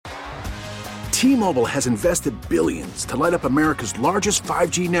T-Mobile has invested billions to light up America's largest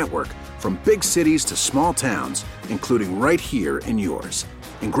 5G network, from big cities to small towns, including right here in yours.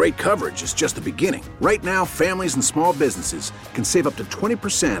 And great coverage is just the beginning. Right now, families and small businesses can save up to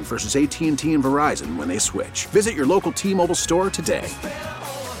 20% versus AT&T and Verizon when they switch. Visit your local T-Mobile store today.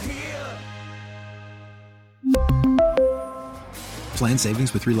 Plan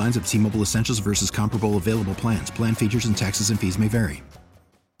savings with 3 lines of T-Mobile Essentials versus comparable available plans. Plan features and taxes and fees may vary.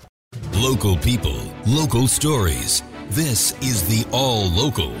 Local people, local stories. This is the All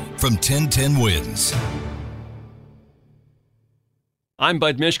Local from 1010 Wins. I'm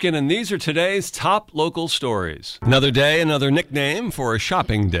Bud Mishkin, and these are today's top local stories. Another day, another nickname for a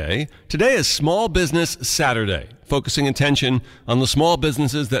shopping day. Today is Small Business Saturday, focusing attention on the small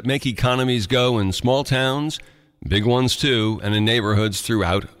businesses that make economies go in small towns, big ones too, and in neighborhoods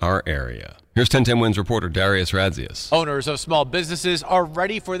throughout our area. Here's 1010 Wins reporter Darius Radzius. Owners of small businesses are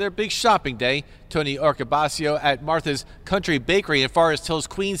ready for their big shopping day. Tony Arcabasio at Martha's Country Bakery in Forest Hills,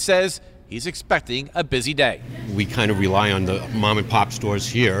 Queens says he's expecting a busy day. We kind of rely on the mom and pop stores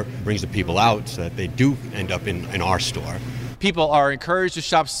here, brings the people out so that they do end up in our store. People are encouraged to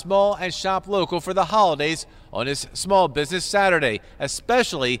shop small and shop local for the holidays on this Small Business Saturday,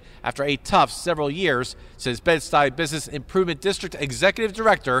 especially after a tough several years, says Bed-Stuy Business Improvement District Executive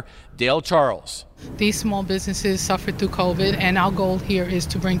Director Dale Charles. These small businesses suffered through COVID, and our goal here is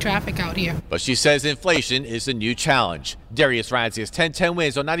to bring traffic out here. But she says inflation is the new challenge. Darius Radzius, 1010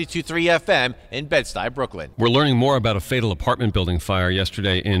 Wins on 92.3 FM in Bed-Stuy, Brooklyn. We're learning more about a fatal apartment building fire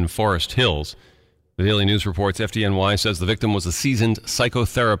yesterday in Forest Hills. The Daily News reports FDNY says the victim was a seasoned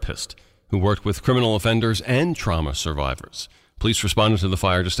psychotherapist who worked with criminal offenders and trauma survivors. Police responded to the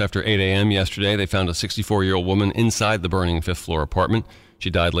fire just after 8 a.m. yesterday. They found a 64-year-old woman inside the burning fifth-floor apartment. She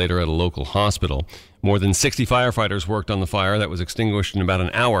died later at a local hospital. More than 60 firefighters worked on the fire that was extinguished in about an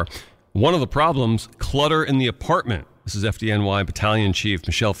hour. One of the problems, clutter in the apartment. This is FDNY Battalion Chief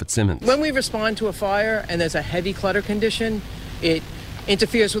Michelle Fitzsimmons. When we respond to a fire and there's a heavy clutter condition, it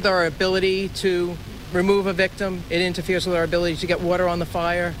interferes with our ability to remove a victim. It interferes with our ability to get water on the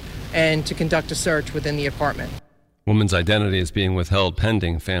fire and to conduct a search within the apartment. Woman's identity is being withheld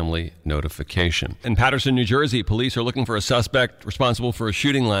pending family notification. In Paterson, New Jersey, police are looking for a suspect responsible for a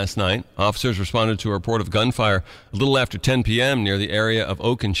shooting last night. Officers responded to a report of gunfire a little after 10 p.m. near the area of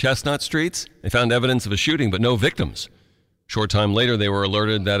Oak and Chestnut Streets. They found evidence of a shooting, but no victims. Short time later, they were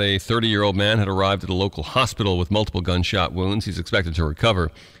alerted that a 30-year-old man had arrived at a local hospital with multiple gunshot wounds. He's expected to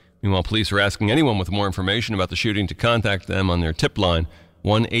recover. Meanwhile, police are asking anyone with more information about the shooting to contact them on their tip line,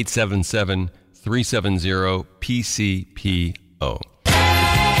 1-877-370-PCPO.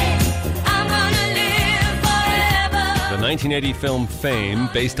 The 1980 film Fame,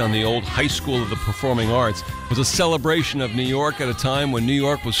 based on the old High School of the Performing Arts, was a celebration of New York at a time when New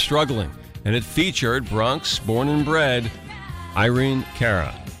York was struggling, and it featured Bronx born and bred Irene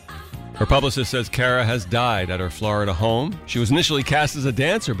Cara. Her publicist says Cara has died at her Florida home. She was initially cast as a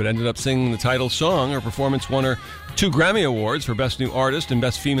dancer, but ended up singing the title song. Her performance won her 2 Grammy Awards for Best New Artist and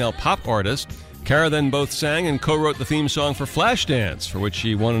Best Female Pop Artist. Cara then both sang and co-wrote the theme song for Flashdance, for which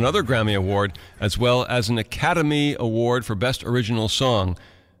she won another Grammy Award, as well as an Academy Award for Best Original Song.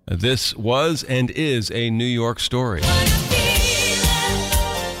 This was and is a New York story.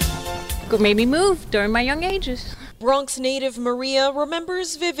 It made me move during my young ages. Bronx native Maria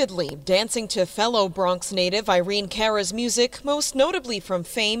remembers vividly dancing to fellow Bronx native Irene Cara's music, most notably from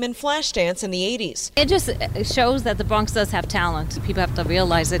Fame and Flashdance in the 80s. It just shows that the Bronx does have talent. People have to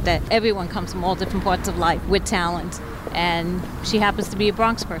realize it, that everyone comes from all different parts of life with talent, and she happens to be a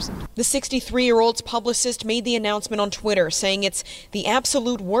Bronx person. The 63-year-old's publicist made the announcement on Twitter, saying it's the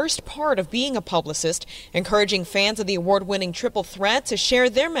absolute worst part of being a publicist, encouraging fans of the award-winning Triple Threat to share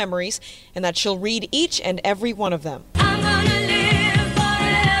their memories, and that she'll read each and every one of them.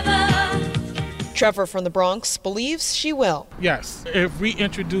 Trevor from the Bronx believes she will. Yes. If we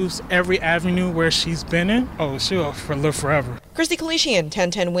introduce every avenue where she's been in, she'll live forever. Christy Kalishian,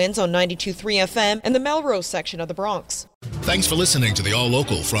 1010 Wins on 92.3 FM and the Melrose section of the Bronx. Thanks for listening to the All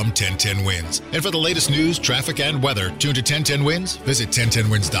Local from 1010 Wins. And for the latest news, traffic, and weather, tune to 1010 Wins, visit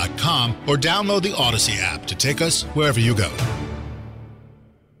 1010wins.com, or download the Odyssey app to take us wherever you go.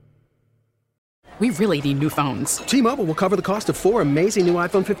 We really need new phones. T-Mobile will cover the cost of 4 amazing new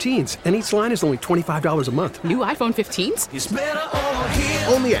iPhone 15s, and each line is only $25 a month. New iPhone 15s? It's better over here.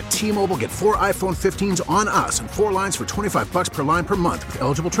 Only at T-Mobile, get 4 iPhone 15s on us and 4 lines for $25 per line per month with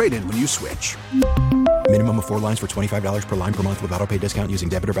eligible trade-in when you switch. Minimum of 4 lines for $25 per line per month with autopay discount using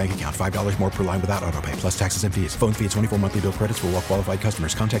debit or bank account. $5 more per line without autopay, plus taxes and fees. Phone fee at 24 monthly bill credits for well qualified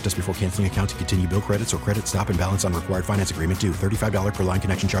customers. Contact us before canceling account to continue bill credits or credit stop and balance on required finance agreement due. $35 per line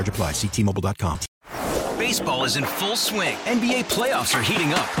connection charge applies. See T-Mobile.com. Baseball is in full swing. NBA playoffs are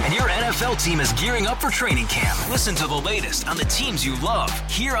heating up, and your NFL team is gearing up for training camp. Listen to the latest on the teams you love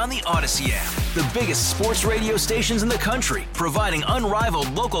here on the Odyssey app. The biggest sports radio stations in the country, providing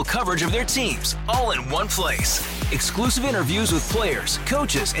unrivaled local coverage of their teams, all in one place. Exclusive interviews with players,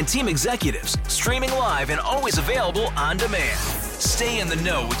 coaches, and team executives, streaming live and always available on demand. Stay in the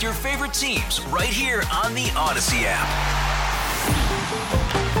know with your favorite teams right here on the Odyssey app.